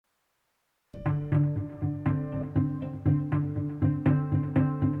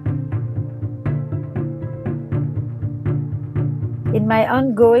In my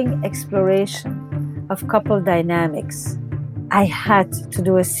ongoing exploration of couple dynamics, I had to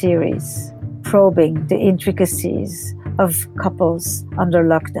do a series probing the intricacies of couples under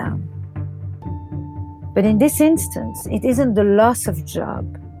lockdown. But in this instance, it isn't the loss of job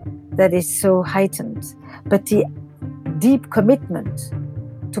that is so heightened, but the deep commitment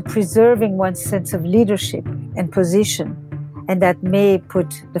to preserving one's sense of leadership and position, and that may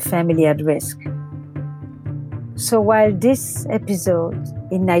put the family at risk. So while this episode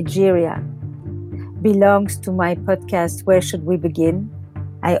in Nigeria belongs to my podcast, Where Should We Begin?,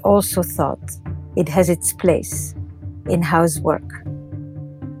 I also thought it has its place in housework.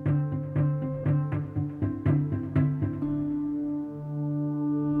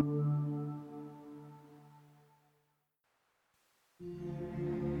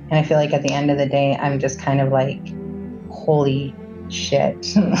 And I feel like at the end of the day, I'm just kind of like, holy shit.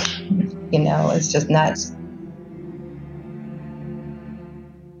 It's just nuts.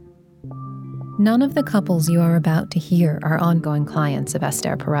 None of the couples you are about to hear are ongoing clients of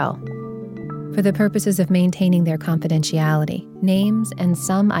Esther Perel. For the purposes of maintaining their confidentiality, names and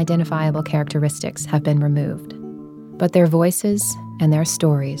some identifiable characteristics have been removed. But their voices and their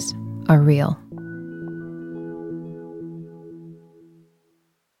stories are real.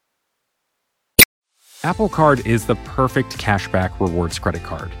 Apple Card is the perfect cashback rewards credit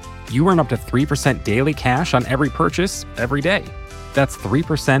card. You earn up to 3% daily cash on every purchase every day. That's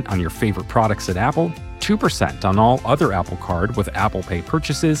 3% on your favorite products at Apple, 2% on all other Apple Card with Apple Pay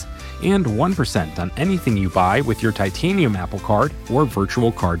purchases, and 1% on anything you buy with your titanium Apple Card or virtual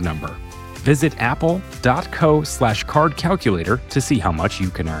card number. Visit apple.co/card calculator to see how much you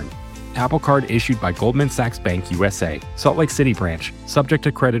can earn. Apple Card issued by Goldman Sachs Bank USA, Salt Lake City branch, subject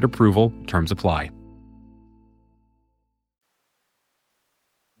to credit approval, terms apply.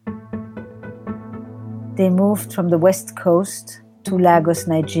 They moved from the West Coast to Lagos,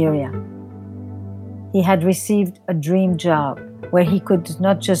 Nigeria. He had received a dream job where he could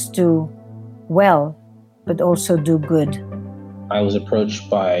not just do well, but also do good. I was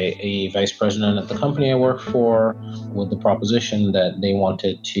approached by a vice president at the company I work for with the proposition that they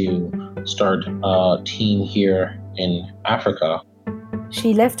wanted to start a team here in Africa.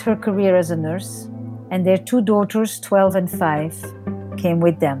 She left her career as a nurse, and their 2 daughters, 12 and 5, came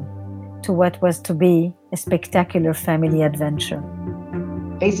with them to what was to be a spectacular family adventure.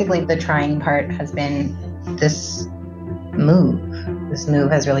 Basically, the trying part has been this move. This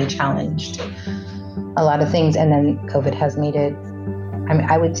move has really challenged a lot of things, and then COVID has made it,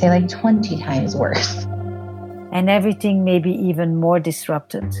 I would say, like 20 times worse. And everything may be even more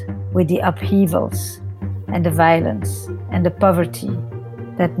disrupted with the upheavals and the violence and the poverty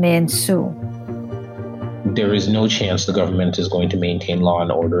that may ensue. There is no chance the government is going to maintain law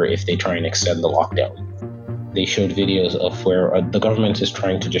and order if they try and extend the lockdown. They showed videos of where the government is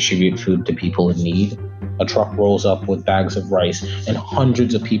trying to distribute food to people in need. A truck rolls up with bags of rice and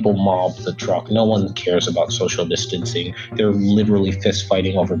hundreds of people mob the truck. No one cares about social distancing. They're literally fist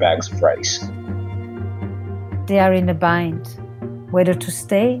fighting over bags of rice. They are in a bind, whether to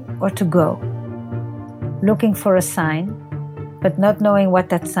stay or to go, looking for a sign, but not knowing what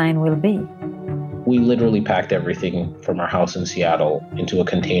that sign will be. We literally packed everything from our house in Seattle into a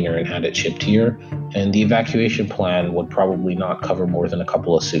container and had it shipped here. And the evacuation plan would probably not cover more than a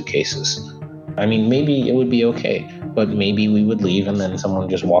couple of suitcases. I mean, maybe it would be okay, but maybe we would leave and then someone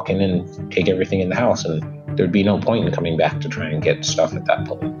just walk in and take everything in the house, and there'd be no point in coming back to try and get stuff at that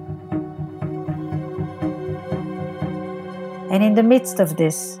point. And in the midst of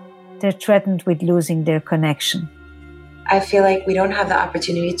this, they're threatened with losing their connection. I feel like we don't have the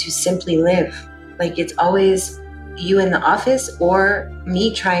opportunity to simply live. Like, it's always you in the office or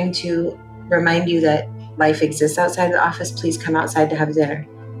me trying to remind you that life exists outside the office. Please come outside to have dinner.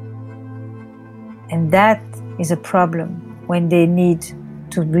 And that is a problem when they need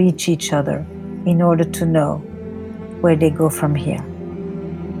to reach each other in order to know where they go from here.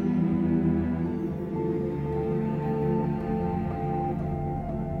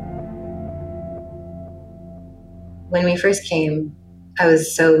 When we first came, I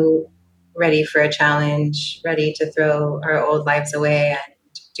was so ready for a challenge, ready to throw our old lives away and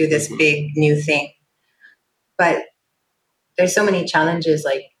do this big new thing. But there's so many challenges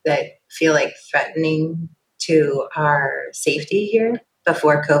that feel like threatening to our safety here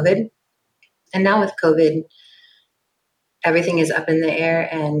before COVID. And now with COVID, everything is up in the air,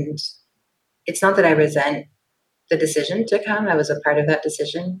 and it's not that I resent the decision to come. I was a part of that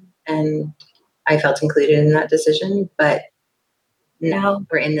decision and I felt included in that decision, but now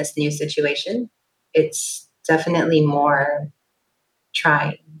we're in this new situation. It's definitely more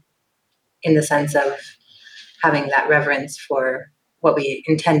trying in the sense of having that reverence for what we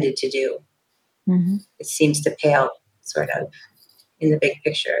intended to do. Mm-hmm. It seems to pale sort of in the big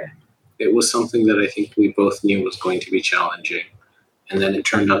picture. It was something that I think we both knew was going to be challenging. And then it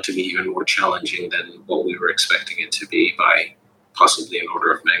turned out to be even more challenging than what we were expecting it to be by possibly an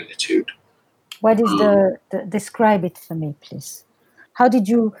order of magnitude. What is describe it for me, please. How did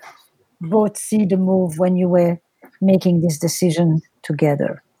you both see the move when you were making this decision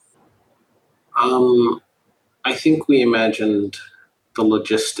together? I think we imagined the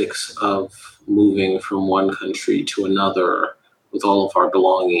logistics of moving from one country to another with all of our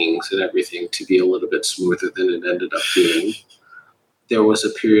belongings and everything to be a little bit smoother than it ended up being. There was a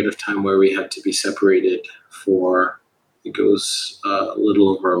period of time where we had to be separated for, I think it was a little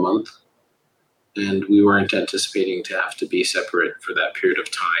over a month. And we weren't anticipating to have to be separate for that period of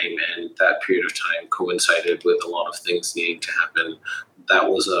time. And that period of time coincided with a lot of things needing to happen. That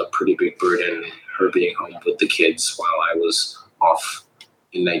was a pretty big burden, her being home with the kids while I was off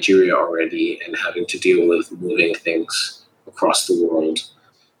in Nigeria already and having to deal with moving things across the world.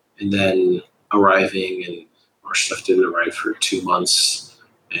 And then arriving, and our stuff didn't arrive for 2 months.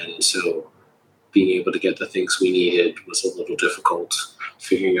 And so being able to get the things we needed was a little difficult.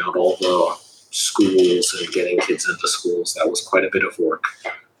 Figuring out all the schools and getting kids into schools, that was quite a bit of work.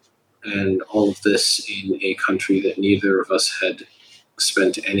 And all of this in a country that neither of us had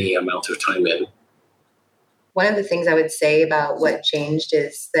spent any amount of time in. One of the things I would say about what changed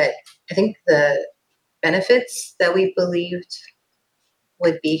is that I think the benefits that we believed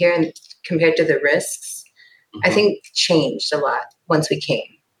would be here and compared to the risks, I think changed a lot once we came.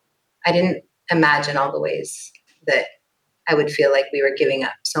 I didn't imagine all the ways that I would feel like we were giving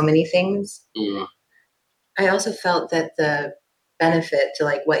up so many things. I also felt that the benefit to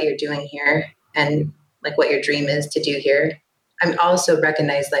like what you're doing here and like what your dream is to do here, I'm also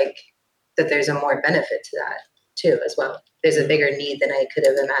recognized like that there's a more benefit to that too as well. There's a bigger need than I could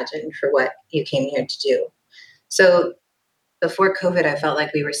have imagined for what you came here to do. So before COVID, I felt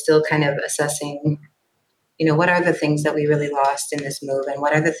like we were still kind of assessing, what are the things that we really lost in this move and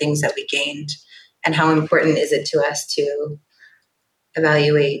what are the things that we gained and how important is it to us to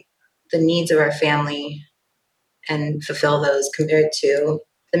evaluate the needs of our family and fulfill those compared to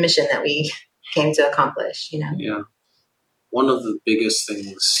the mission that we came to accomplish, Yeah. One of the biggest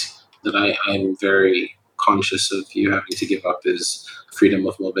things that I'm very conscious of you having to give up is freedom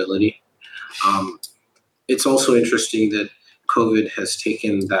of mobility. It's also interesting that COVID has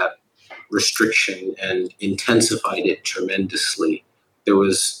taken that restriction and intensified it tremendously. There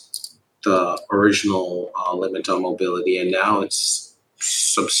was the original limit on mobility, and now it's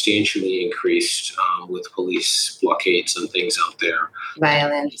substantially increased with police blockades and things out there.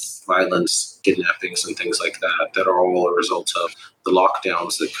 Violence, kidnappings, and things like that are all a result of the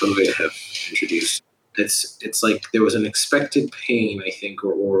lockdowns that COVID have introduced. It's like there was an expected pain, I think,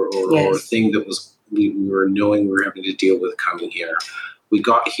 or thing that was we were knowing we were having to deal with coming here. We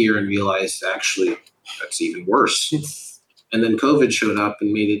got here and realized actually that's even worse. And then COVID showed up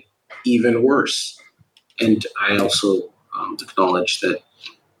and made it even worse. And I also acknowledge that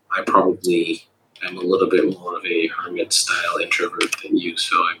I probably am a little bit more of a hermit-style introvert than you,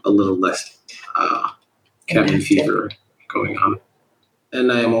 so I'm a little less cabin fever going on.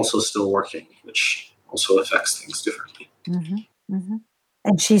 And I am also still working, which also affects things differently. Mm-hmm. Mm-hmm.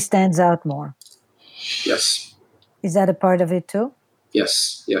 And she stands out more. Yes. Is that a part of it too?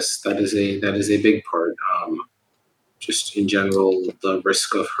 Yes, that is a big part. Just in general, the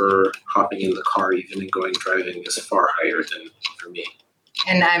risk of her hopping in the car, even and going driving, is far higher than for me.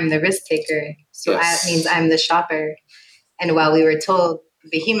 And I'm the risk taker, so that means I'm the shopper. And while we were told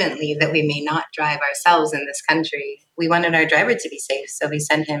vehemently that we may not drive ourselves in this country, we wanted our driver to be safe, so we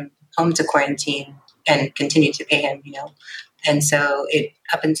sent him home to quarantine and continued to pay him. And so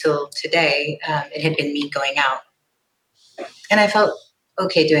up until today, it had been me going out. And I felt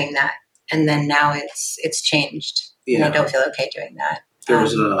okay doing that. And then now it's changed. Yeah. And I don't feel okay doing that. There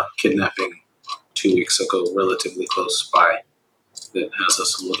was a kidnapping 2 weeks ago, relatively close by, that has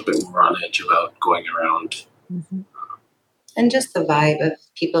us a little bit more on edge about going around. Mm-hmm. And just the vibe of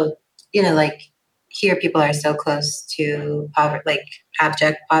people, like here people are so close to poverty, like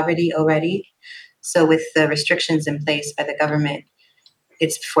abject poverty already. So with the restrictions in place by the government,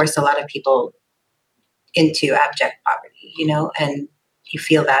 it's forced a lot of people into abject poverty, and you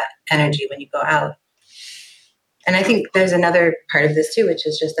feel that energy when you go out. And I think there's another part of this too, which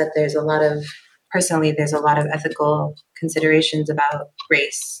is just that there's a lot of ethical considerations about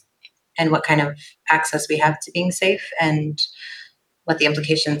race and what kind of access we have to being safe and what the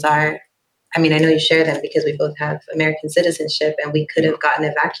implications are. I mean, I know you share them because we both have American citizenship and we could have gotten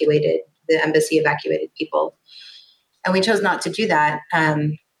evacuated. The embassy evacuated people And we chose not to do that.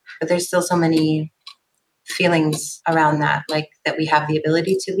 But there's still so many feelings around that, like that we have the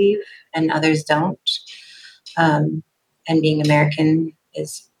ability to leave and others don't. And being American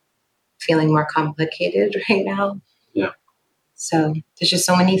is feeling more complicated right now. Yeah. So there's just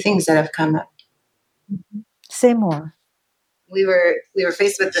so many things that have come up. Say more. We were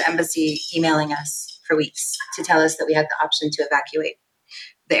faced with the embassy emailing us for weeks to tell us that we had the option to evacuate.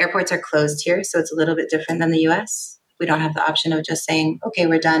 The airports are closed here, so it's a little bit different than the US. We don't have the option of just saying, okay,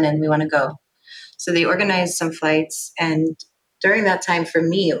 we're done and we want to go. So they organized some flights. And during that time, for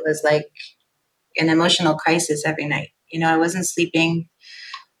me, it was like an emotional crisis every night. I wasn't sleeping.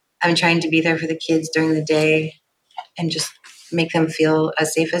 I'm trying to be there for the kids during the day and just make them feel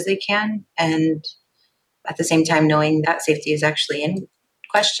as safe as they can. And at the same time, knowing that safety is actually in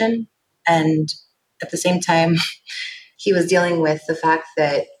question. And at the same time, he was dealing with the fact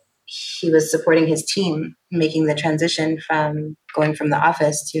that he was supporting his team, making the transition from going from the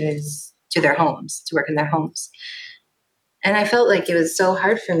office to their homes, to work in their homes. And I felt like it was so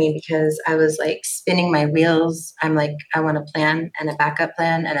hard for me because I was like spinning my wheels. I'm like, I want a plan and a backup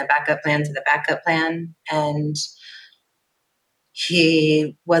plan and a backup plan to the backup plan. And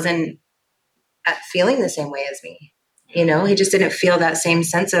he wasn't feeling the same way as me. He just didn't feel that same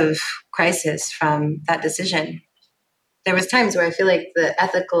sense of crisis from that decision. There was times where I feel like the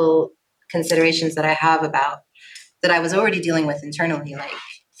ethical considerations that I have about that I was already dealing with internally, like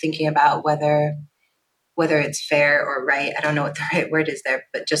thinking about whether it's fair or right. I don't know what the right word is there,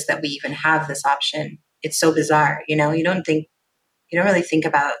 but just that we even have this option. It's so bizarre. You don't really think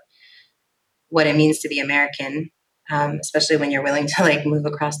about what it means to be American, especially when you're willing to like move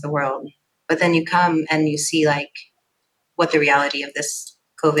across the world. But then you come and you see like what the reality of this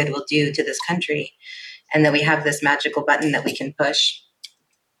COVID will do to this country, and that we have this magical button that we can push.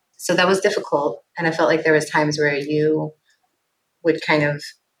 So that was difficult. And I felt like there was times where you would kind of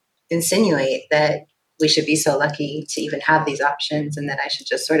insinuate that we should be so lucky to even have these options and that I should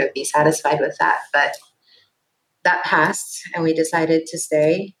just sort of be satisfied with that. But that passed and we decided to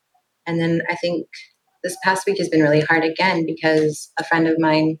stay. And then I think this past week has been really hard again because a friend of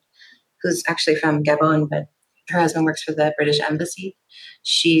mine who's actually from Gabon, but her husband works for the British Embassy,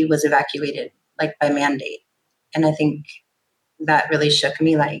 she was evacuated like by mandate. And I think that really shook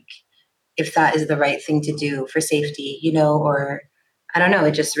me, like if that is the right thing to do for safety, or I don't know.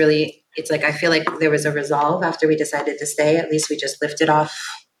 It just really, it's like, I feel like there was a resolve after we decided to stay. At least we just lifted off.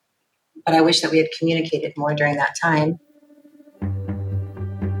 But I wish that we had communicated more during that time.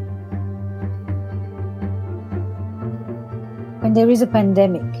 When there is a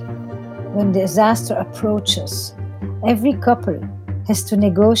pandemic, when disaster approaches, every couple has to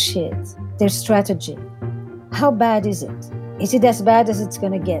negotiate their strategy. How bad is it? Is it as bad as it's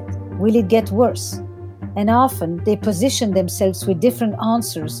going to get? Will it get worse? And often they position themselves with different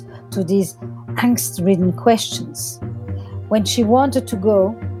answers to these angst-ridden questions. When she wanted to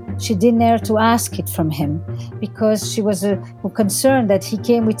go, she didn't dare to ask it from him because she was concerned that he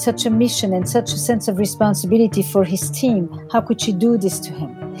came with such a mission and such a sense of responsibility for his team. How could she do this to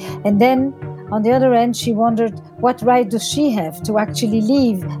him? And then on the other end, she wondered what right does she have to actually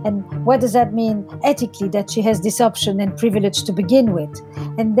leave, and what does that mean ethically that she has this option and privilege to begin with.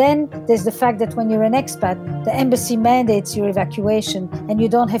 And then there's the fact that when you're an expat, the embassy mandates your evacuation and you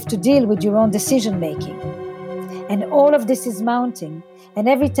don't have to deal with your own decision making. And all of this is mounting. And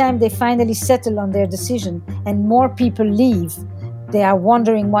every time they finally settle on their decision and more people leave, they are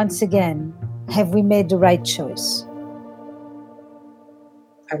wondering once again, have we made the right choice?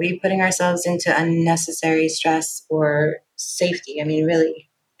 Are we putting ourselves into unnecessary stress or safety? I mean, really.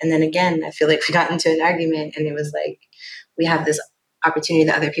 And then again, I feel like we got into an argument and it was like, we have this opportunity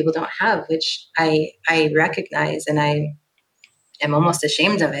that other people don't have, which I recognize and I am almost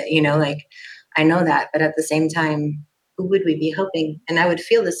ashamed of it, like I know that, but at the same time, who would we be helping? And I would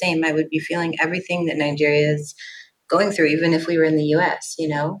feel the same. I would be feeling everything that Nigeria is going through, even if we were in the US,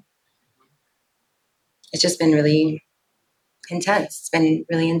 It's just been really intense. It's been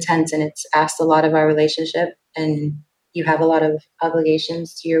really intense and it's asked a lot of our relationship, and you have a lot of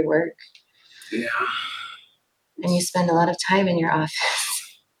obligations to your work. Yeah. And you spend a lot of time in your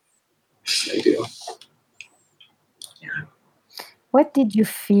office. Yes, I do. Yeah. What did you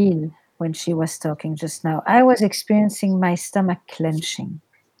feel when she was talking just now? I was experiencing my stomach clenching,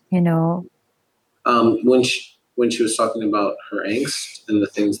 When she was talking about her angst and the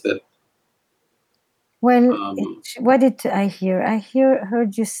things that. Well, what did I hear? I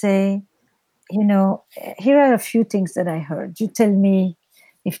heard you say, here are a few things that I heard. You tell me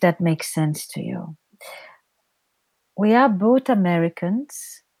if that makes sense to you. We are both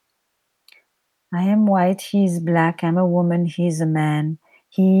Americans. I am white, he's black, I'm a woman, he's a man.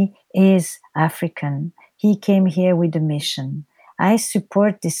 He is African. He came here with a mission. I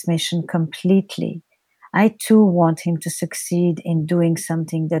support this mission completely. I too want him to succeed in doing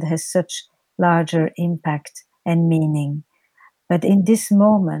something that has such larger impact and meaning. But in this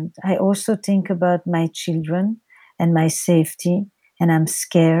moment, I also think about my children and my safety, and I'm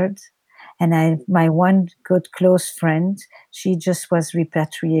scared. And my one good close friend, she just was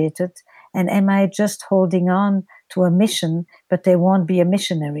repatriated. And am I just holding on to a mission, but they won't be a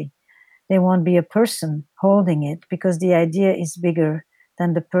missionary? They won't be a person holding it because the idea is bigger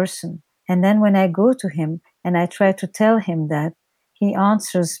than the person. And then when I go to him and I try to tell him that, he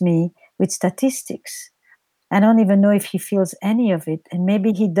answers me with statistics. I don't even know if he feels any of it. And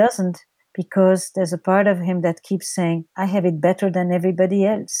maybe he doesn't because there's a part of him that keeps saying, I have it better than everybody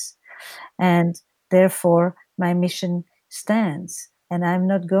else. And therefore, my mission stands and I'm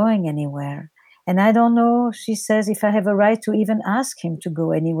not going anywhere. And I don't know, she says, if I have a right to even ask him to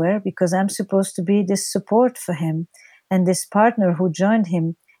go anywhere because I'm supposed to be this support for him and this partner who joined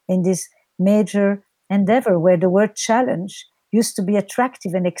him in this major endeavor where the word challenge used to be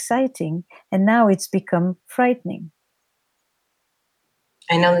attractive and exciting, and now it's become frightening.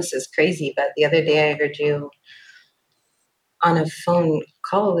 I know this is crazy, but the other day I heard you on a phone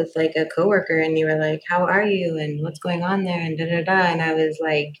call with like a coworker and you were like, how are you? And what's going on there? And And I was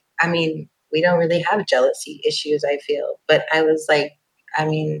like, I mean, we don't really have jealousy issues, I feel. But I was like, I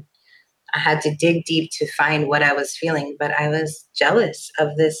mean, I had to dig deep to find what I was feeling, but I was jealous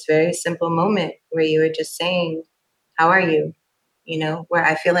of this very simple moment where you were just saying, how are you? You know, where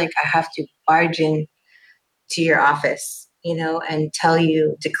I feel like I have to barge in to your office, you know, and tell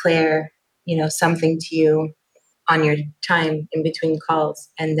you, declare, you know, something to you on your time in between calls.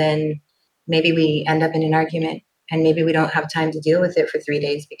 And then maybe we end up in an argument and maybe we don't have time to deal with it for 3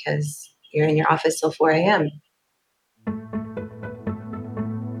 days because you're in your office till 4 a.m.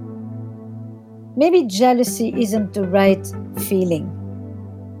 Maybe jealousy isn't the right feeling.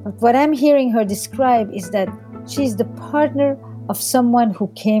 But what I'm hearing her describe is that she's the partner of someone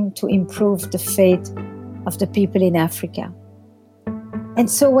who came to improve the fate of the people in Africa. And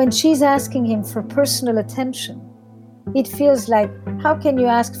so when she's asking him for personal attention, it feels like, how can you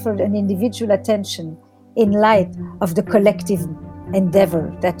ask for an individual attention in light of the collective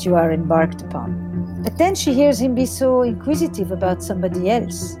endeavor that you are embarked upon? But then she hears him be so inquisitive about somebody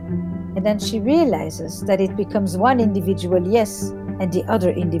else. And then she realizes that it becomes one individual yes and the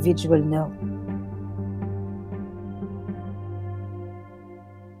other individual no.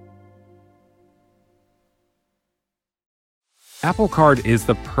 Apple Card is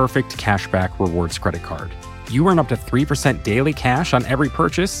the perfect cashback rewards credit card. You earn up to 3% daily cash on every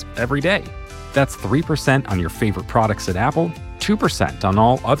purchase every day. That's 3% on your favorite products at Apple, 2% on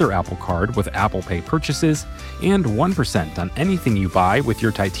all other Apple Card with Apple Pay purchases, and 1% on anything you buy with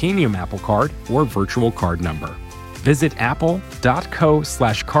your titanium Apple Card or virtual card number. Visit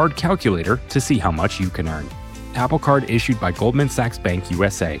apple.co/card calculator to see how much you can earn. Apple Card issued by Goldman Sachs Bank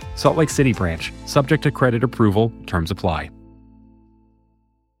USA, Salt Lake City branch, subject to credit approval, terms apply.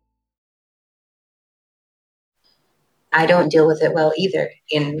 I don't deal with it well either,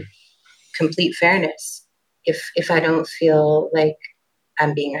 in complete fairness. If I don't feel like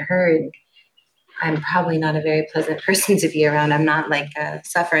I'm being heard, I'm probably not a very pleasant person to be around. I'm not like a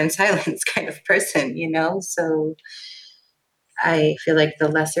suffer in silence kind of person, you know? So I feel like the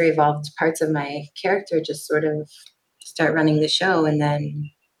lesser evolved parts of my character just sort of start running the show, and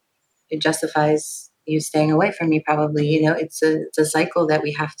then it justifies you staying away from me probably. You know, it's a cycle that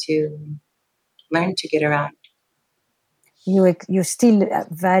we have to learn to get around. You still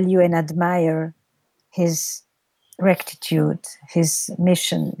value and admire his rectitude, his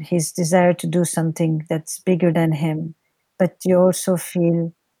mission, his desire to do something that's bigger than him, but you also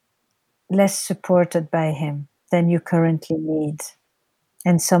feel less supported by him than you currently need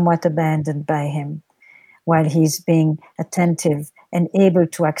and somewhat abandoned by him while he's being attentive and able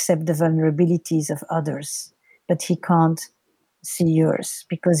to accept the vulnerabilities of others, but he can't see yours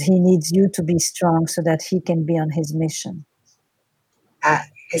because he needs you to be strong so that he can be on his mission. That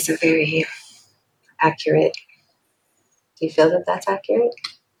is a very accurate. Do you feel that that's accurate?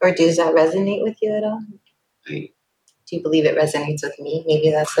 Or does that resonate with you at all? Do you believe it resonates with me?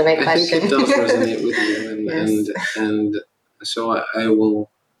 Maybe that's the right question. I think it does resonate with you. Yes. And so I will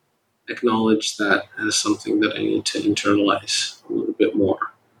acknowledge that as something that I need to internalize a little bit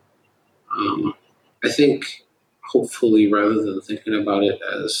more. I think hopefully rather than thinking about it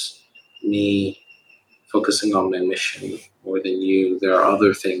as me focusing on my mission more than you, there are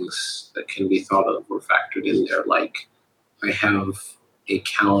other things that can be thought of or factored in there. Like I have a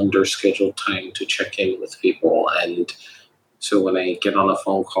calendar scheduled time to check in with people. And so when I get on a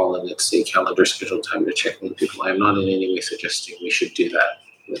phone call and it's a calendar scheduled time to check in with people, I'm not in any way suggesting we should do that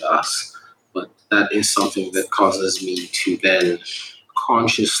with us. But that is something that causes me to then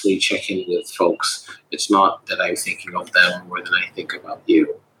consciously check in with folks. It's not that I'm thinking of them more than I think about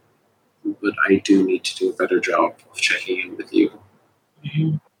you. But I do need to do a better job of checking in with you.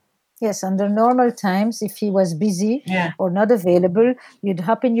 Mm-hmm. Yes, under normal times, if he was busy or not available, you'd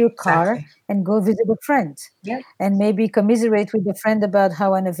hop in your car and go visit a friend. Yeah. And maybe commiserate with the friend about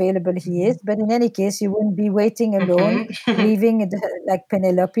how unavailable he is. But in any case, you wouldn't be waiting alone, leaving like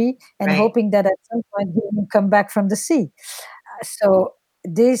Penelope and hoping that at some point he will come back from the sea. So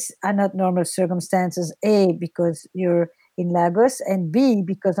these are not normal circumstances, A, because you're in Lagos, and B,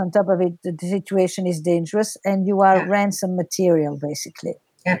 because on top of it, the situation is dangerous and you are ransom material, basically.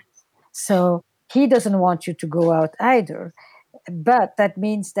 Yeah. So he doesn't want you to go out either. But that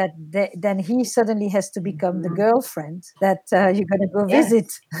means that then he suddenly has to become the girlfriend that you're going to go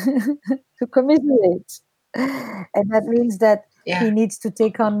visit to commiserate. And that means that he needs to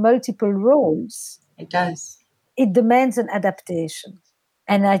take on multiple roles. It does. It demands an adaptation.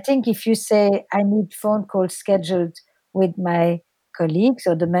 And I think if you say, I need phone calls scheduled with my colleagues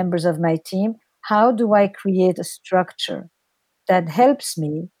or the members of my team, how do I create a structure that helps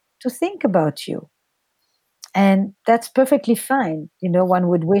me to think about you? And that's perfectly fine. One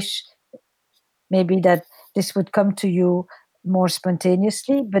would wish maybe that this would come to you more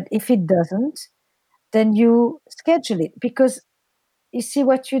spontaneously, but if it doesn't, then you schedule it. Because you see,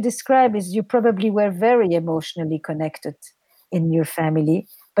 what you describe is you probably were very emotionally connected in your family,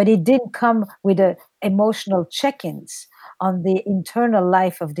 but it didn't come with emotional check-ins on the internal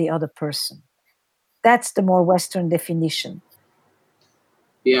life of the other person. That's the more Western definition.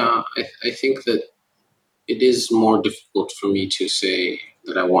 Yeah, I think that it is more difficult for me to say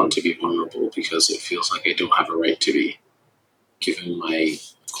that I want to be vulnerable because it feels like I don't have a right to be, given my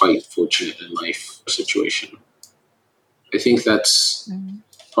quite fortunate in life situation. I think that's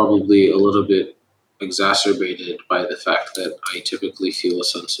probably a little bit exacerbated by the fact that I typically feel a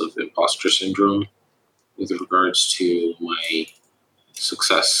sense of imposter syndrome with regards to my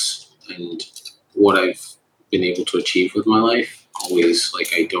success and what I've been able to achieve with my life. Always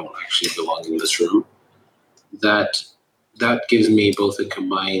like I don't actually belong in this room. That gives me both a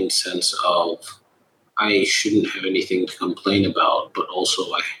combined sense of I shouldn't have anything to complain about, but also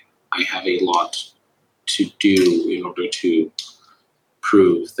I have a lot to do in order to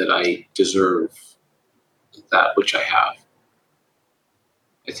prove that I deserve that which I have.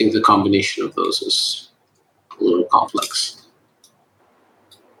 I think the combination of those is a little complex.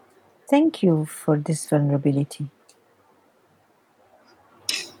 Thank you for this vulnerability.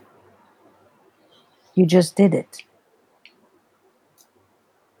 You just did it.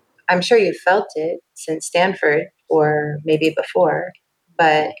 I'm sure you felt it since Stanford or maybe before,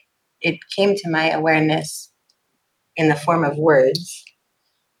 but it came to my awareness in the form of words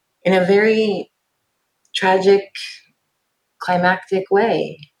in a very tragic, climactic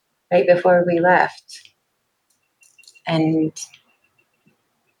way right before we left. And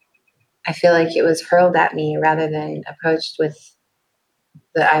I feel like it was hurled at me rather than approached with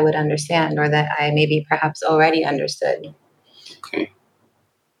that I would understand or that I maybe perhaps already understood. Okay.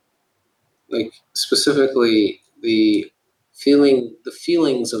 Like specifically the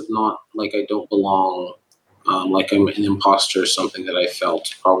feelings of not like I don't belong, like I'm an imposter, is something that I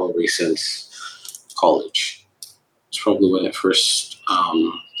felt probably since college. It's probably when it first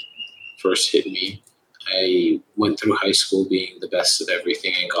hit me. I went through high school being the best at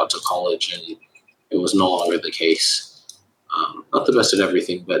everything and got to college and it was no longer the case. Not the best at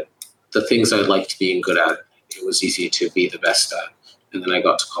everything, but the things I liked being good at, it was easy to be the best at. And then I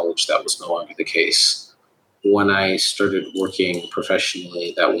got to college, that was no longer the case. When I started working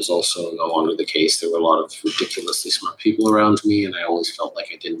professionally, that was also no longer the case. There were a lot of ridiculously smart people around me, and I always felt like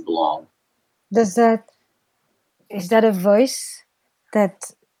I didn't belong. Is that a voice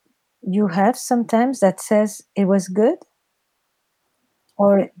that you have sometimes that says it was good?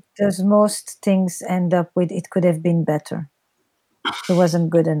 Or does most things end up with it could have been better? It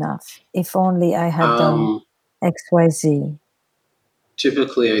wasn't good enough. If only I had done XYZ.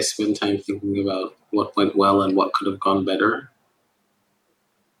 Typically, I spend time thinking about what went well and what could have gone better.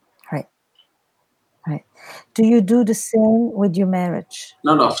 Right. Do you do the same with your marriage?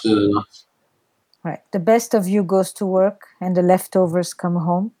 Not often enough. Right. The best of you goes to work and the leftovers come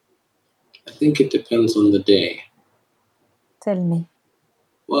home? I think it depends on the day. Tell me.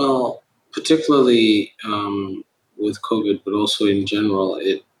 Well, particularly with COVID, but also in general,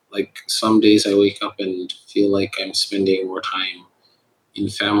 it like some days I wake up and feel like I'm spending more time in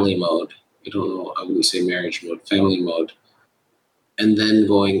family mode. I wouldn't say marriage mode, family mode. And then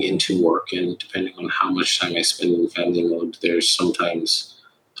going into work. And depending on how much time I spend in family mode, there's sometimes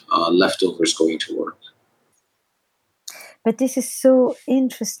leftovers going to work. But this is so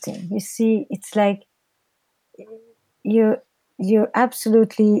interesting. You see, it's like you're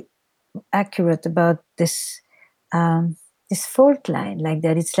absolutely accurate about this this fault line like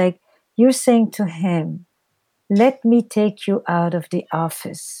that. It's like you're saying to him, let me take you out of the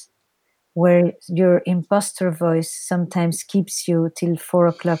office where your imposter voice sometimes keeps you till 4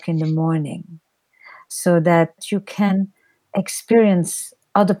 o'clock in the morning so that you can experience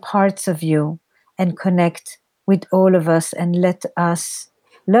other parts of you and connect with all of us and let us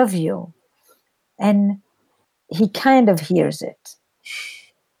love you. And he kind of hears it.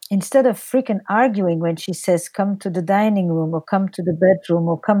 Instead of freaking arguing when she says, come to the dining room or come to the bedroom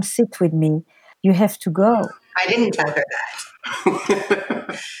or come sit with me, you have to go. I didn't tell her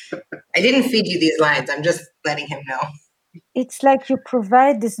that. I didn't feed you these lines. I'm just letting him know. It's like you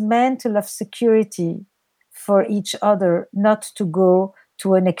provide this mantle of security for each other, not to go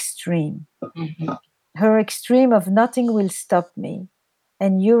to an extreme. Mm-hmm. Her extreme of nothing will stop me,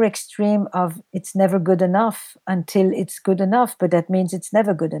 and your extreme of it's never good enough until it's good enough, but that means it's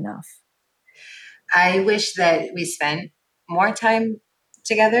never good enough. I wish that we spent more time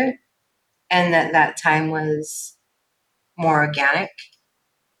together and that time was more organic,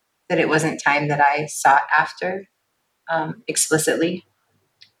 that it wasn't time that I sought after explicitly.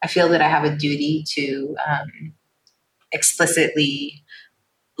 I feel that I have a duty to explicitly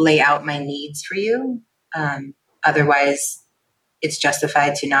lay out my needs for you. Otherwise, it's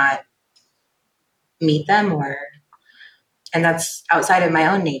justified to not meet them, and that's outside of my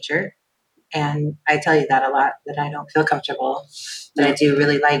own nature. And I tell you that a lot, that I don't feel comfortable, that I do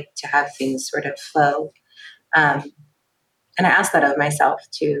really like to have things sort of flow. And I ask that of myself,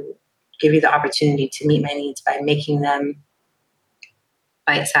 to give you the opportunity to meet my needs by making them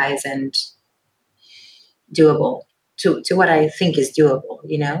bite-sized and doable to what I think is doable,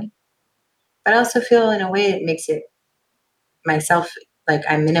 But I also feel in a way it makes it myself like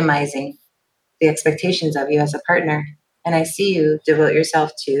I'm minimizing the expectations of you as a partner. And I see you devote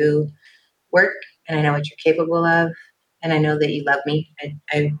yourself to work, and I know what you're capable of, and I know that you love me.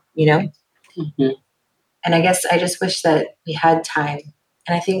 Mm-hmm. And I guess I just wish that we had time.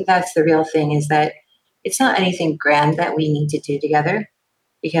 And I think that's the real thing, is that it's not anything grand that we need to do together,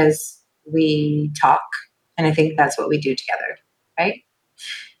 because we talk, and I think that's what we do together, right?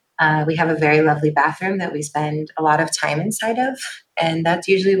 We have a very lovely bathroom that we spend a lot of time inside of, and that's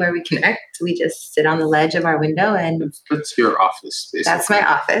usually where we connect. We just sit on the ledge of our window, and that's your office, basically. That's my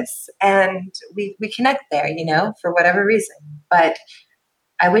office, and we connect there, for whatever reason. But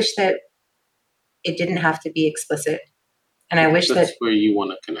I wish that it didn't have to be explicit, and I wish that's where you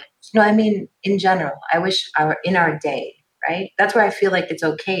want to connect. No, I mean in general. I wish in our day. Right? That's where I feel like it's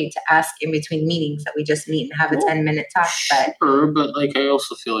okay to ask in between meetings that we just meet and have a 10-minute talk. Sure, but I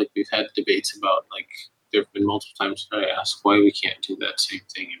also feel like we've had debates about, there have been multiple times where I ask why we can't do that same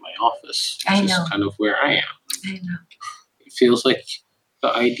thing in my office. I know. Which is kind of where I am. I know. It feels like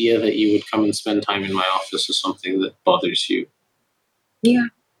the idea that you would come and spend time in my office is something that bothers you. Yeah,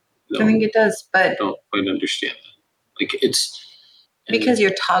 I think it does, but I don't quite understand that. It's because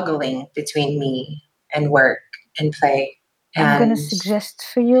you're toggling between me and work and play. I'm going to suggest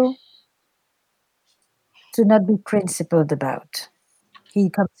for you to not be principled about. He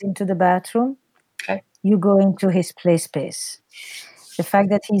comes into the bathroom. Okay. You go into his play space. The fact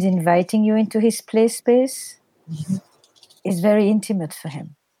that he's inviting you into his play space is very intimate for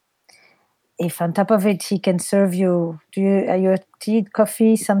him. If on top of it, he can serve you, are you a tea,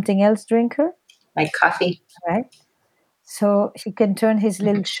 coffee, something else drinker? Like coffee. Right. So he can turn his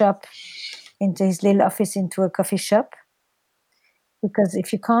little shop into his little office into a coffee shop. Because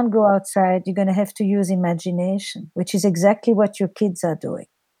if you can't go outside, you're going to have to use imagination, which is exactly what your kids are doing,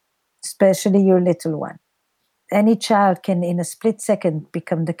 especially your little one. Any child can, in a split second,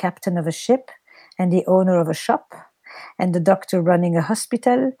 become the captain of a ship and the owner of a shop and the doctor running a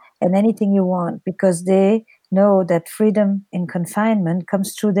hospital and anything you want, because they know that freedom in confinement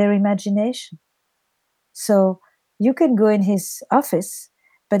comes through their imagination. So you can go in his office,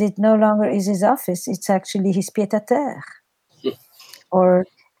 but it no longer is his office. It's actually his pied-à-terre. Or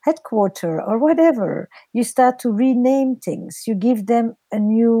headquarter or whatever. You start to rename things. You give them a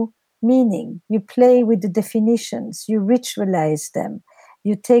new meaning. You play with the definitions. You ritualize them.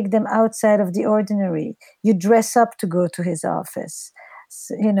 You take them outside of the ordinary. You dress up to go to his office.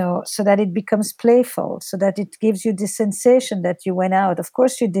 so that it becomes playful, so that it gives you the sensation that you went out. Of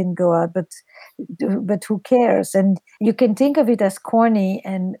course you didn't go out, but who cares? And you can think of it as corny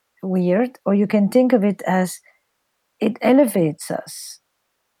and weird, or you can think of it as it elevates us,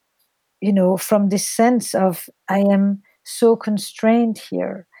 from this sense of, I am so constrained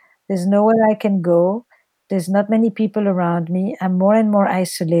here. There's nowhere I can go. There's not many people around me. I'm more and more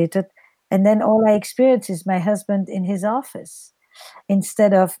isolated. And then all I experience is my husband in his office,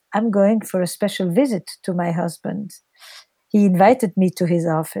 instead of, I'm going for a special visit to my husband. He invited me to his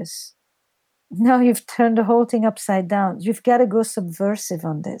office. Now you've turned the whole thing upside down. You've got to go subversive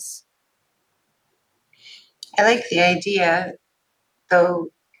on this. I like the idea,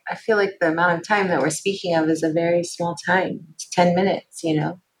 though I feel like the amount of time that we're speaking of is a very small time. It's 10 minutes,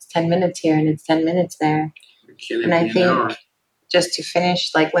 It's 10 minutes here and it's 10 minutes there. And I think, just to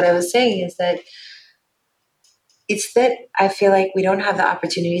finish, like what I was saying, is that it's that I feel like we don't have the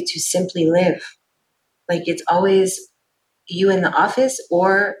opportunity to simply live. Like, it's always you in the office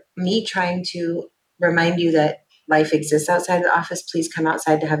or me trying to remind you that life exists outside the office. Please come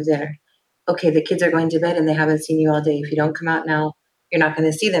outside to have dinner. Okay, the kids are going to bed and they haven't seen you all day. If you don't come out now, you're not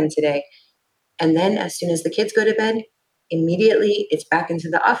going to see them today. And then as soon as the kids go to bed, immediately it's back into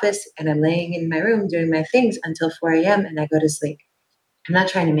the office and I'm laying in my room doing my things until 4 a.m. and I go to sleep. I'm not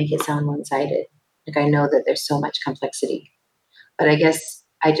trying to make it sound one-sided. Like, I know that there's so much complexity, but I guess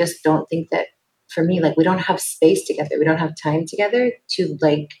I just don't think that, for me, like, we don't have space together. We don't have time together to,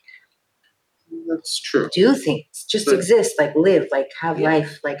 like, that's true. Do things, just exist, like live, like have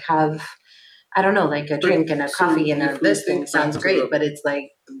life, like have, I don't know, like a drink and a coffee and this thing sounds great, but it's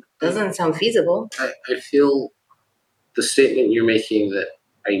like, doesn't sound feasible. I feel the statement you're making that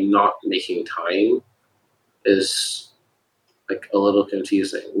I'm not making time is like a little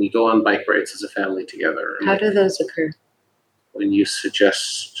confusing. We go on bike rides as a family together. How do those occur? When you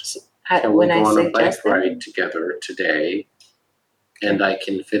suggest, can we go on a bike ride together today, and I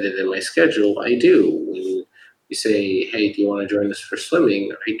can fit it in my schedule, I do. When you say, hey, do you want to join us for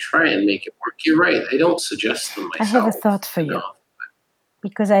swimming? I try and make it work. You're right. I don't suggest them myself. I have a thought for you,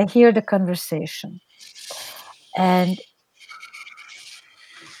 because I hear the conversation. And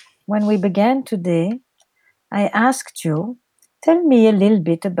when we began today, I asked you, tell me a little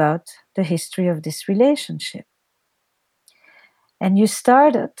bit about the history of this relationship. And you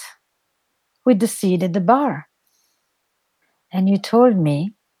started with the seat at the bar. And you told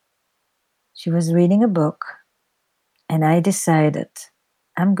me she was reading a book, and I decided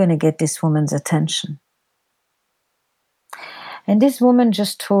I'm going to get this woman's attention. And this woman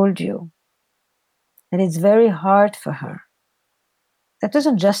just told you that it's very hard for her. That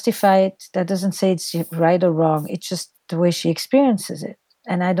doesn't justify it. That doesn't say it's right or wrong. It's just the way she experiences it.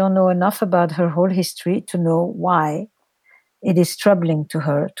 And I don't know enough about her whole history to know why it is troubling to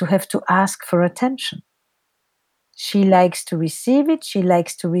her to have to ask for attention. She likes to receive it, she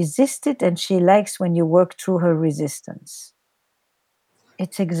likes to resist it, and she likes when you work through her resistance.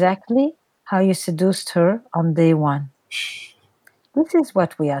 It's exactly how you seduced her on day one. This is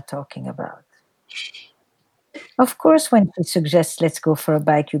what we are talking about. Of course, when she suggests, let's go for a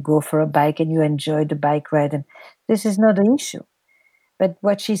bike, you go for a bike and you enjoy the bike ride, and this is not an issue. But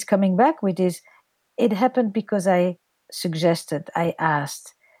what she's coming back with is, it happened because I suggested, I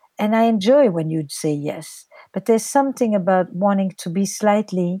asked, and I enjoy when you'd say yes. But there's something about wanting to be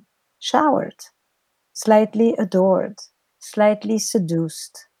slightly showered, slightly adored, slightly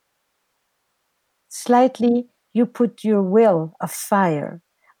seduced. Slightly, you put your will of fire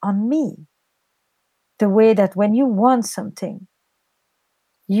on me. The way that when you want something,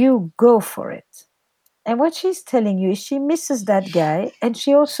 you go for it. And what she's telling you is she misses that guy, and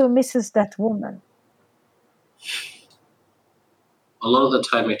she also misses that woman. A lot of the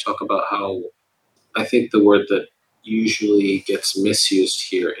time I talk about how I think the word that usually gets misused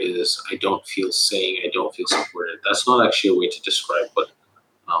here is I don't feel sane, I don't feel supported. That's not actually a way to describe what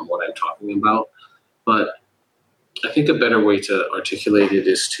I'm talking about. But I think a better way to articulate it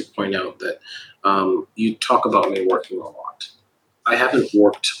is to point out that you talk about me working a lot. I haven't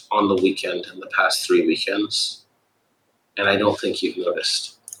worked on the weekend in the past 3 weekends, and I don't think you've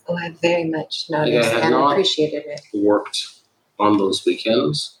noticed. Oh, I very much noticed and appreciated it. Worked on those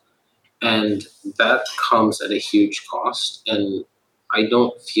weekends, and that comes at a huge cost. And I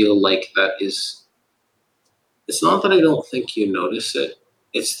don't feel like that is, it's not that I don't think you notice it,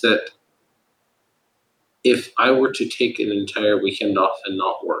 it's that if I were to take an entire weekend off and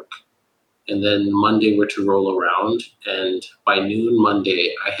not work, and then Monday were to roll around, and by noon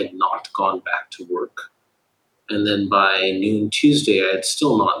Monday I had not gone back to work, and then by noon Tuesday I had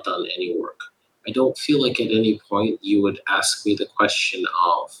still not done any work, I don't feel like at any point you would ask me the question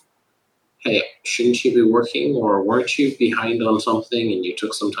of, hey, shouldn't you be working, or weren't you behind on something and you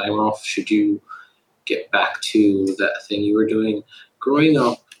took some time off? Should you get back to that thing you were doing? Growing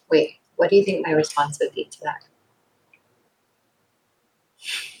up, Wait, what do you think my response would be to that?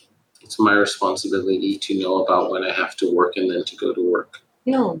 it's my responsibility to know about when I have to work and then to go to work.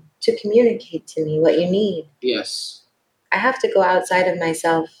 No, to communicate to me what you need. Yes. I have to go outside of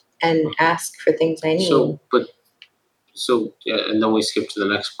myself and ask for things I need. So, yeah, and then we skip to the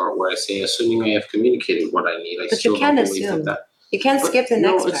next part where I say, assuming I have communicated what I need, I But still you can't don't believe assume. that. You can't skip the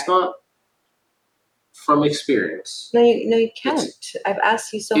next No, part. it's not from experience. No, you can't. I've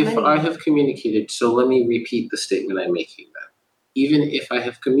asked you so many. If I have communicated, so let me repeat the statement I'm making then. Even if I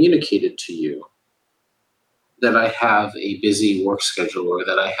have communicated to you that I have a busy work schedule or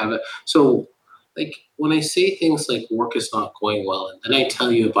that I have so like when I say things like work is not going well, and then I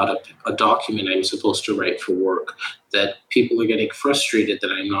tell you about a document I'm supposed to write for work that people are getting frustrated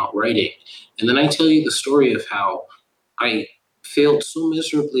that I'm not writing, and then I tell you the story of how I failed so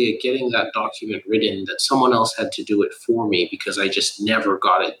miserably at getting that document written that someone else had to do it for me because I just never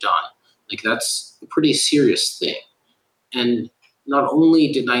got it done. Like, that's a pretty serious thing. And not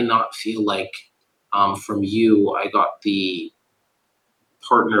only did I not feel like from you I got the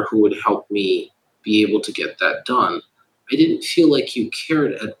partner who would help me be able to get that done, I didn't feel like you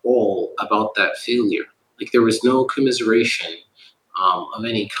cared at all about that failure. Like, there was no commiseration of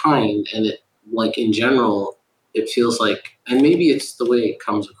any kind. And it, like, in general, it feels like, and maybe it's the way it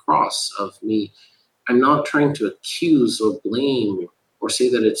comes across of me, I'm not trying to accuse or blame or say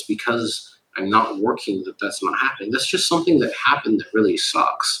that it's because I'm not working that that's not happening. That's just something that happened that really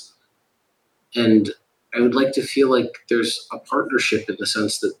sucks. And I would like to feel like there's a partnership in the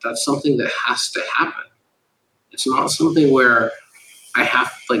sense that that's something that has to happen. It's not something where I have,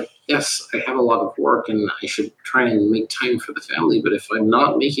 like, yes, I have a lot of work and I should try and make time for the family, but if I'm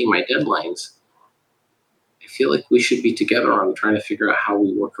not making my deadlines, I feel like we should be together on trying to figure out how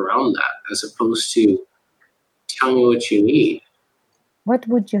we work around that, as opposed to tell me what you need. What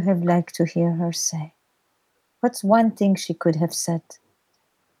would you have liked to hear her say? What's one thing she could have said?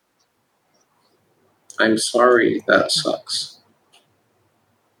 I'm sorry, that sucks.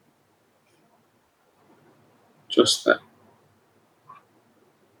 Just that.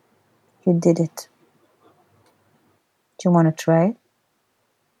 You did it. Do you want to try?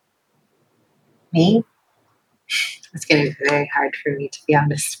 Me? It's getting very hard for me, to be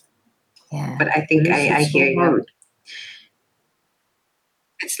honest. Yeah. But I think I hear you.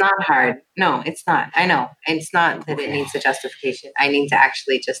 It's not hard. No, it's not. I know. It's not that it needs a justification. I need to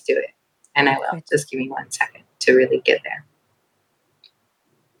actually just do it. And I will. Just give me 1 second to really get there.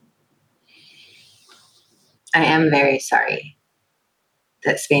 I am very sorry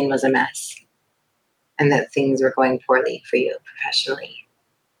that Spain was a mess and that things were going poorly for you professionally.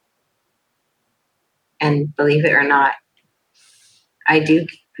 And believe it or not, I do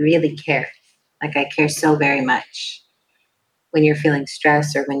really care. Like, I care so very much when you're feeling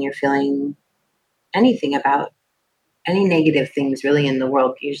stress or when you're feeling anything about any negative things really in the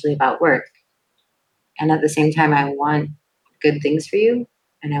world, usually about work. And at the same time, I want good things for you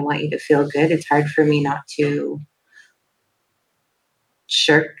and I want you to feel good. It's hard for me not to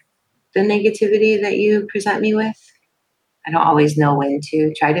shirk the negativity that you present me with. I don't always know when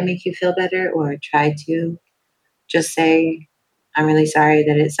to try to make you feel better or try to just say, I'm really sorry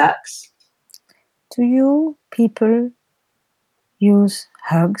that it sucks. Do you people use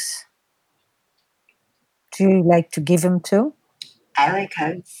hugs? Do you like to give them too? I like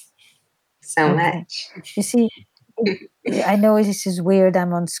hugs so much. You see, I know this is weird.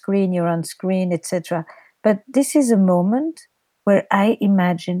 I'm on screen, you're on screen, etc. But this is a moment where I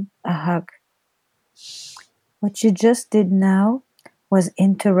imagine a hug. What you just did now was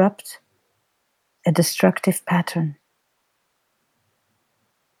interrupt a destructive pattern.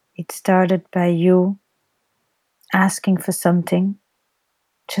 It started by you asking for something.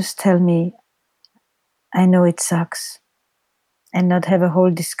 Just tell me, I know it sucks. And not have a whole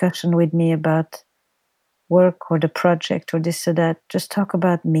discussion with me about work or the project or this or that. Just talk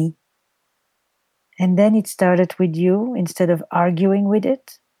about me. And then it started with you instead of arguing with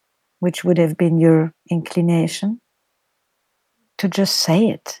it, which would have been your inclination, to just say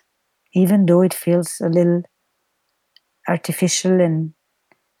it, even though it feels a little artificial,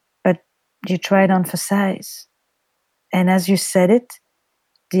 but you try to emphasize. And as you said it,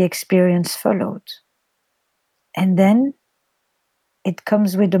 the experience followed. And then it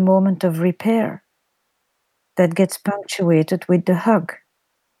comes with a moment of repair that gets punctuated with the hug.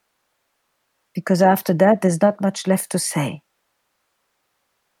 Because after that, there's not much left to say.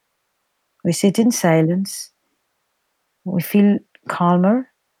 We sit in silence, we feel calmer,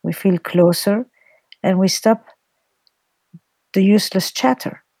 we feel closer, and we stop the useless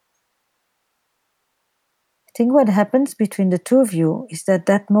chatter. I think what happens between the two of you is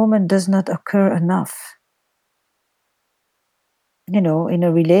that moment does not occur enough. In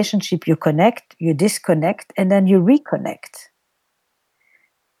a relationship, you connect, you disconnect, and then you reconnect.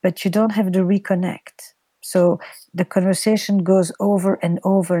 But you don't have the reconnect. So the conversation goes over and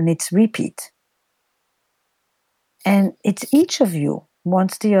over and it's repeat. And it's each of you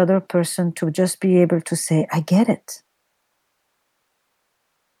wants the other person to just be able to say, I get it.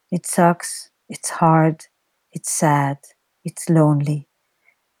 It sucks. It's hard. It's sad. It's lonely.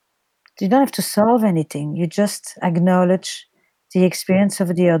 You don't have to solve anything. You just acknowledge the experience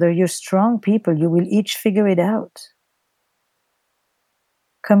of the other. You're strong people. You will each figure it out.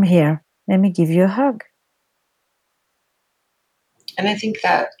 Come here. Let me give you a hug. And I think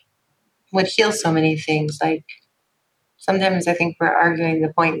that would heal so many things. Like, sometimes I think we're arguing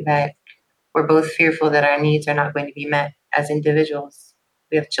the point that we're both fearful that our needs are not going to be met as individuals.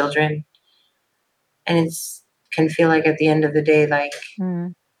 We have children. And it can feel like at the end of the day, like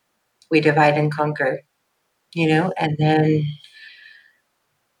we divide and conquer, and then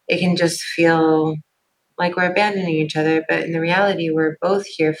it can just feel like we're abandoning each other. But in the reality, we're both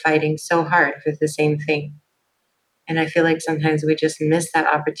here fighting so hard for the same thing. And I feel like sometimes we just miss that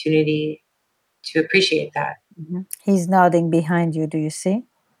opportunity to appreciate that. Mm-hmm. He's nodding behind you. Do you see?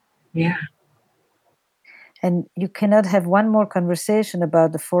 Yeah. And you cannot have one more conversation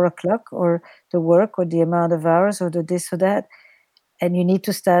about the 4 o'clock or the work or the amount of hours or the this or that. And you need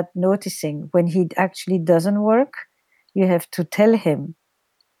to start noticing when he actually doesn't work. You have to tell him,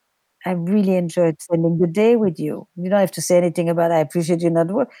 I really enjoyed spending the day with you. You don't have to say anything about, I appreciate you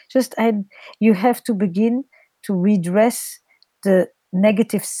not work. You have to begin to redress the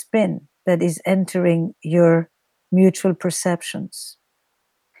negative spin that is entering your mutual perceptions.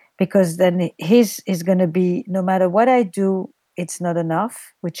 Because then his is going to be, no matter what I do, it's not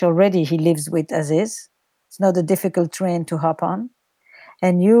enough, which already he lives with as is. It's not a difficult train to hop on.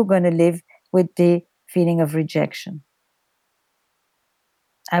 And you're going to live with the feeling of rejection.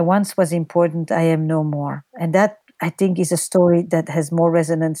 I once was important, I am no more. And that, I think, is a story that has more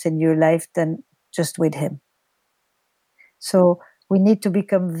resonance in your life than just with him. So we need to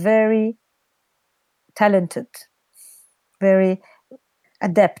become very talented, very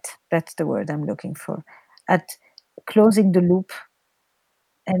adept, that's the word I'm looking for, at closing the loop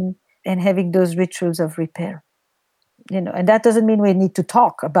and having those rituals of repair. And that doesn't mean we need to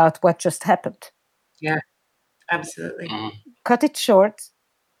talk about what just happened. Yeah, absolutely. Cut it short.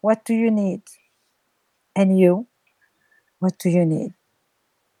 What do you need? And you, what do you need?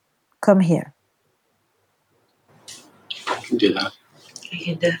 Come here. I can do that. I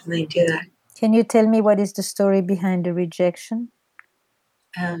can definitely do that. Can you tell me what is the story behind the rejection?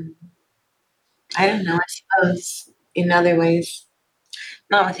 I don't know, I suppose in other ways,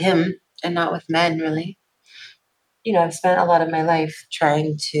 not with him and not with men, really. I've spent a lot of my life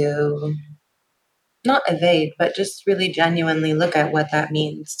trying to not evade, but just really genuinely look at what that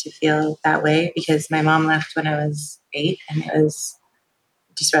means to feel that way, because my mom left when I was 8 and it was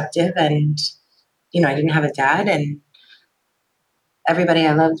disruptive, and I didn't have a dad, and everybody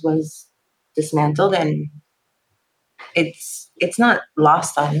I loved was dismantled, and it's not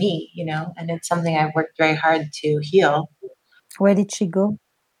lost on me, and it's something I've worked very hard to heal. Where did she go?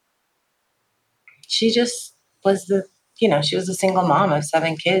 She just was she was a single mom of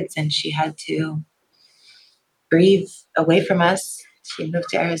 7 kids, and she had to breathe away from us. She moved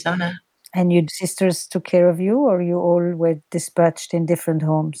to Arizona. And your sisters took care of you, or you all were dispatched in different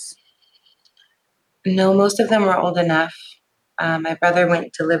homes? No, most of them were old enough. My brother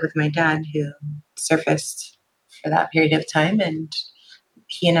went to live with my dad, who surfaced for that period of time, and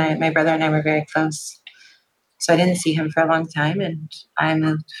my brother and I were very close. So I didn't see him for a long time, and I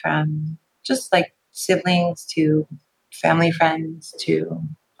moved from just like siblings to family friends to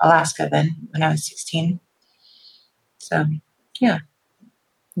Alaska then when I was 16. So, yeah.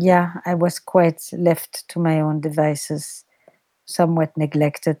 Yeah, I was quite left to my own devices, somewhat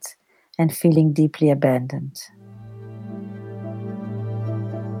neglected and feeling deeply abandoned.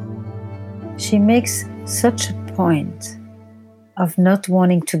 She makes such a point of not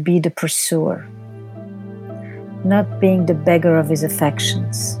wanting to be the pursuer, not being the beggar of his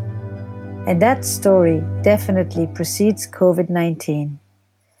affections. And that story definitely precedes COVID-19,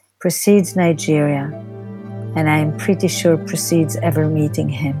 precedes Nigeria, and I am pretty sure precedes ever meeting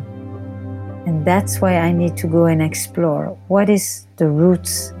him. And that's why I need to go and explore what is the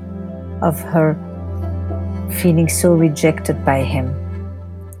roots of her feeling so rejected by him.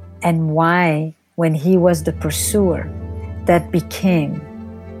 and why, when he was the pursuer, that became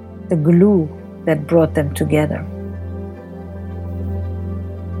the glue that brought them together.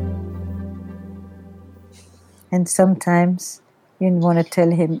 And sometimes you want to tell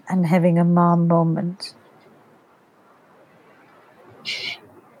him, I'm having a mom moment.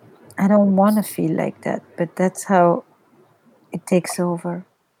 I don't want to feel like that, but that's how it takes over.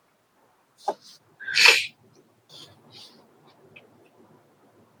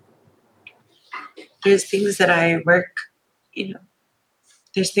 There's things that I work,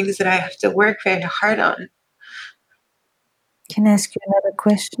 there's things that I have to work very hard on. Can I ask you another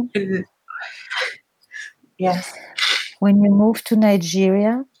question? Yes. When you moved to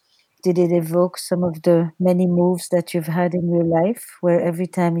Nigeria, did it evoke some of the many moves that you've had in your life, where every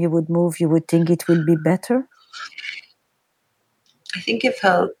time you would move, you would think it will be better? I think it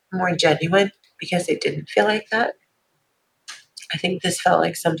felt more genuine because it didn't feel like that. I think this felt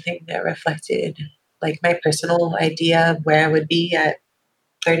like something that reflected like my personal idea of where I would be at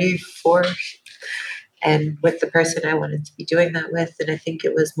 34 and with the person I wanted to be doing that with. And I think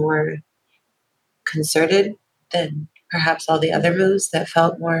it was more concerted than perhaps all the other moves that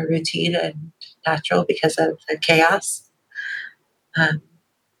felt more routine and natural because of the chaos.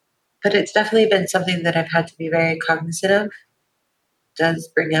 But it's definitely been something that I've had to be very cognizant of. It does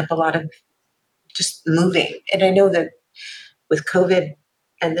bring up a lot of just moving. And I know that with COVID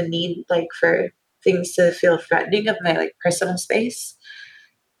and the need like for things to feel threatening of my like personal space,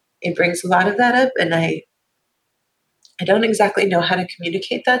 it brings a lot of that up. And I don't exactly know how to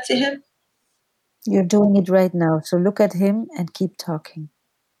communicate that to him. You're doing it right now. So look at him and keep talking.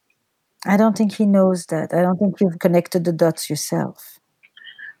 I don't think he knows that. I don't think you've connected the dots yourself.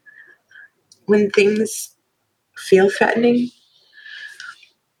 When things feel threatening,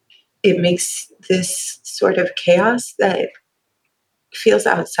 it makes this sort of chaos that feels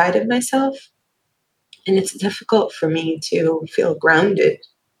outside of myself. And it's difficult for me to feel grounded.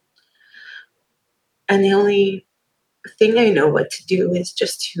 And the only thing I know what to do is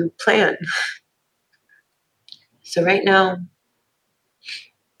just to plan. So right now,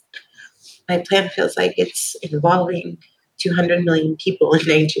 my plan feels like it's involving 200 million people in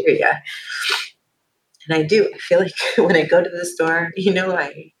Nigeria. And I do. I feel like when I go to the store,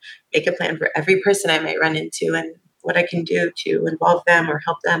 I make a plan for every person I might run into and what I can do to involve them or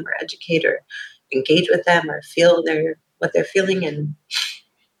help them or educate or engage with them or feel what they're feeling. And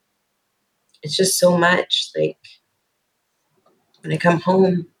it's just so much. Like when I come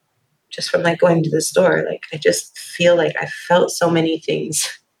home, just from like going to the store, like I just feel like I felt so many things.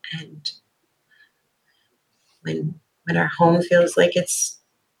 And when our home feels like it's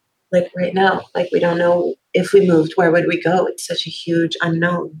like right now, like we don't know if we moved, where would we go? It's such a huge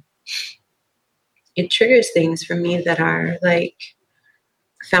unknown. It triggers things for me that are like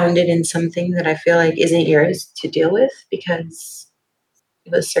founded in something that I feel like isn't yours to deal with because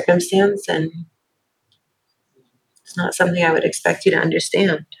of a circumstance, and it's not something I would expect you to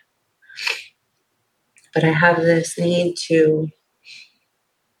understand. But I have this need to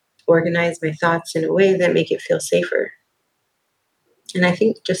organize my thoughts in a way that make it feel safer. And I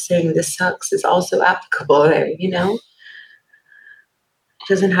think just saying this sucks is also applicable there, It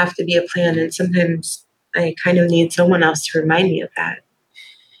doesn't have to be a plan. And sometimes I kind of need someone else to remind me of that.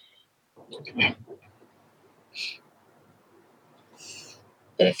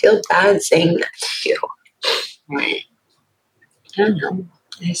 But I feel bad saying that to you. Right. I don't know.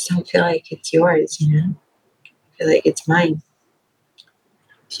 I just don't feel like it's yours, I feel like it's mine.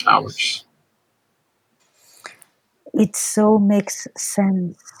 It's ours. It so makes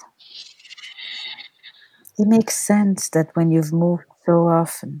sense. It makes sense that when you've moved so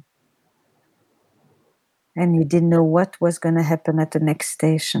often and you didn't know what was going to happen at the next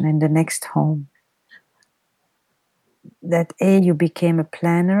station, in the next home, that A, you became a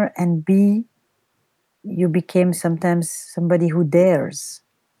planner, and B, you became sometimes somebody who dares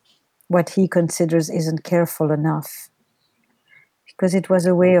what he considers isn't careful enough, because it was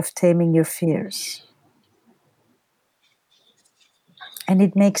a way of taming your fears. And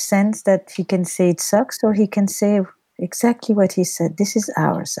it makes sense that he can say it sucks, or he can say exactly what he said. This is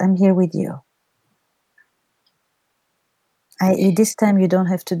ours. I'm here with you. This time you don't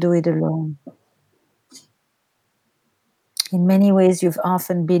have to do it alone. In many ways, you've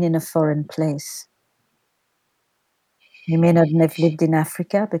often been in a foreign place. You may not have lived in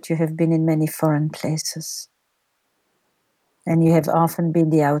Africa, but you have been in many foreign places. And you have often been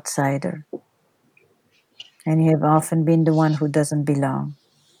the outsider. And you have often been the one who doesn't belong.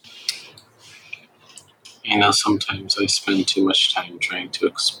 Sometimes I spend too much time trying to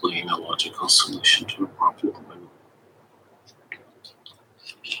explain a logical solution to a problem.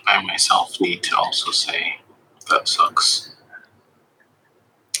 I myself need to also say that sucks.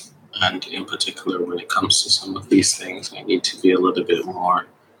 And in particular, when it comes to some of these things, I need to be a little bit more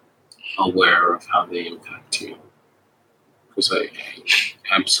aware of how they impact you. Because I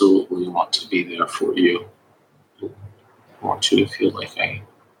absolutely want to be there for you. I want you to feel like I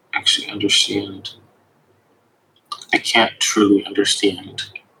actually understand. I can't truly understand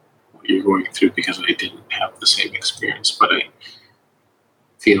what you're going through because I didn't have the same experience, but I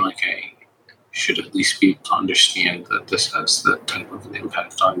feel like I should at least be able to understand that this has that type of an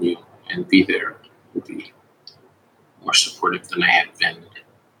impact on you and be there to be more supportive than I had been,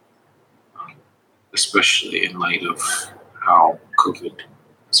 especially in light of how COVID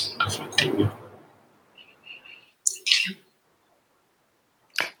is affecting you.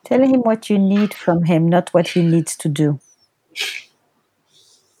 Tell him what you need from him, not what he needs to do.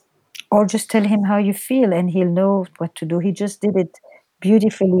 Or just tell him how you feel and he'll know what to do. He just did it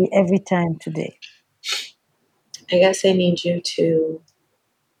beautifully every time today. I guess I need you to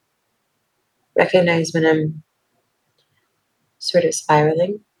recognize when I'm sort of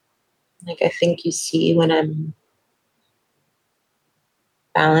spiraling. Like, I think you see when I'm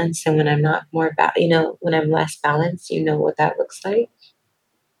balanced and when I'm not more when I'm less balanced, you know what that looks like.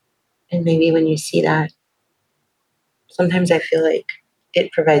 And maybe when you see that, sometimes I feel like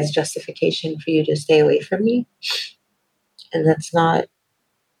it provides justification for you to stay away from me. And that's not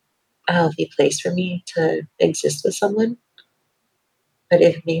a healthy place for me to exist with someone. But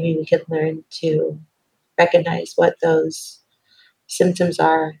if maybe we could learn to recognize what those symptoms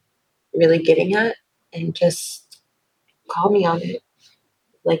are really getting at and just call me on it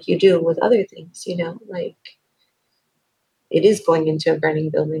like you do with other things, like it is going into a burning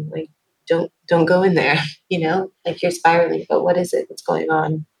building. Like, don't go in there, like you're spiraling, but what is it that's going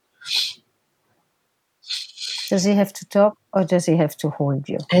on? Does he have to talk or does he have to hold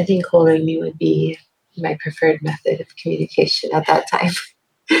you? I think holding me would be my preferred method of communication at that time.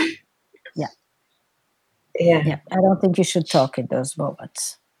 Yeah. I don't think you should talk in those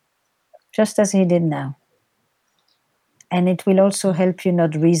moments. Just as he did now. And it will also help you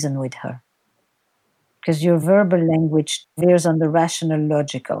not reason with her. Because your verbal language veers on the rational,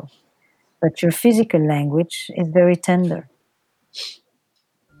 logical. But your physical language is very tender.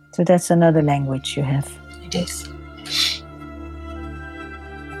 So that's another language you have. It is.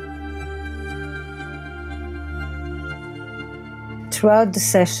 Throughout the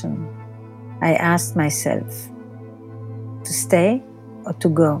session, I asked myself to stay or to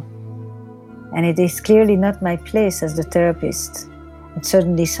go. And it is clearly not my place as the therapist, and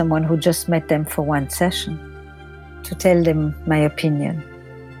certainly someone who just met them for one session, to tell them my opinion.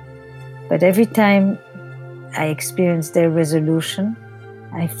 But every time I experienced their resolution,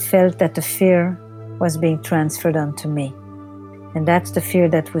 I felt that the fear was being transferred onto me. And that's the fear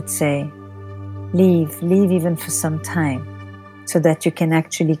that would say, leave even for some time, so that you can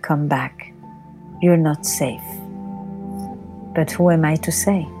actually come back. You're not safe. But who am I to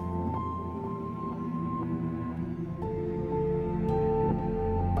say?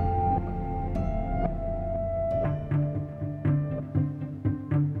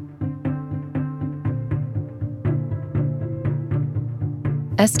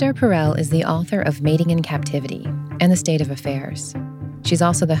 Esther Perel is the author of Mating in Captivity and The State of Affairs. She's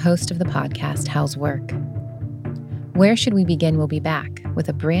also the host of the podcast How's Work? Where Should We Begin will be back with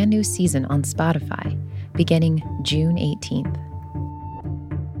a brand new season on Spotify beginning June 18th.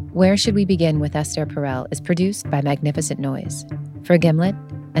 Where Should We Begin with Esther Perel is produced by Magnificent Noise for Gimlet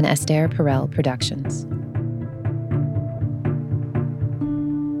and Esther Perel Productions.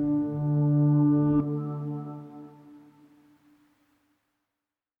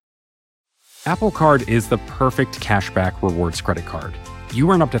 Apple Card is the perfect cashback rewards credit card. You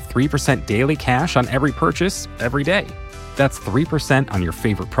earn up to 3% daily cash on every purchase every day. That's 3% on your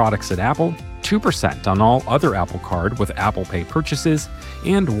favorite products at Apple, 2% on all other Apple Card with Apple Pay purchases,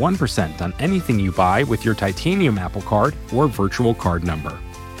 and 1% on anything you buy with your titanium Apple Card or virtual card number.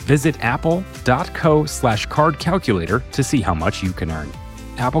 Visit apple.co/card calculator to see how much you can earn.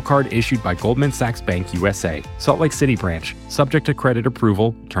 Apple Card issued by Goldman Sachs Bank USA, Salt Lake City branch, subject to credit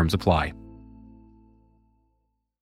approval, terms apply.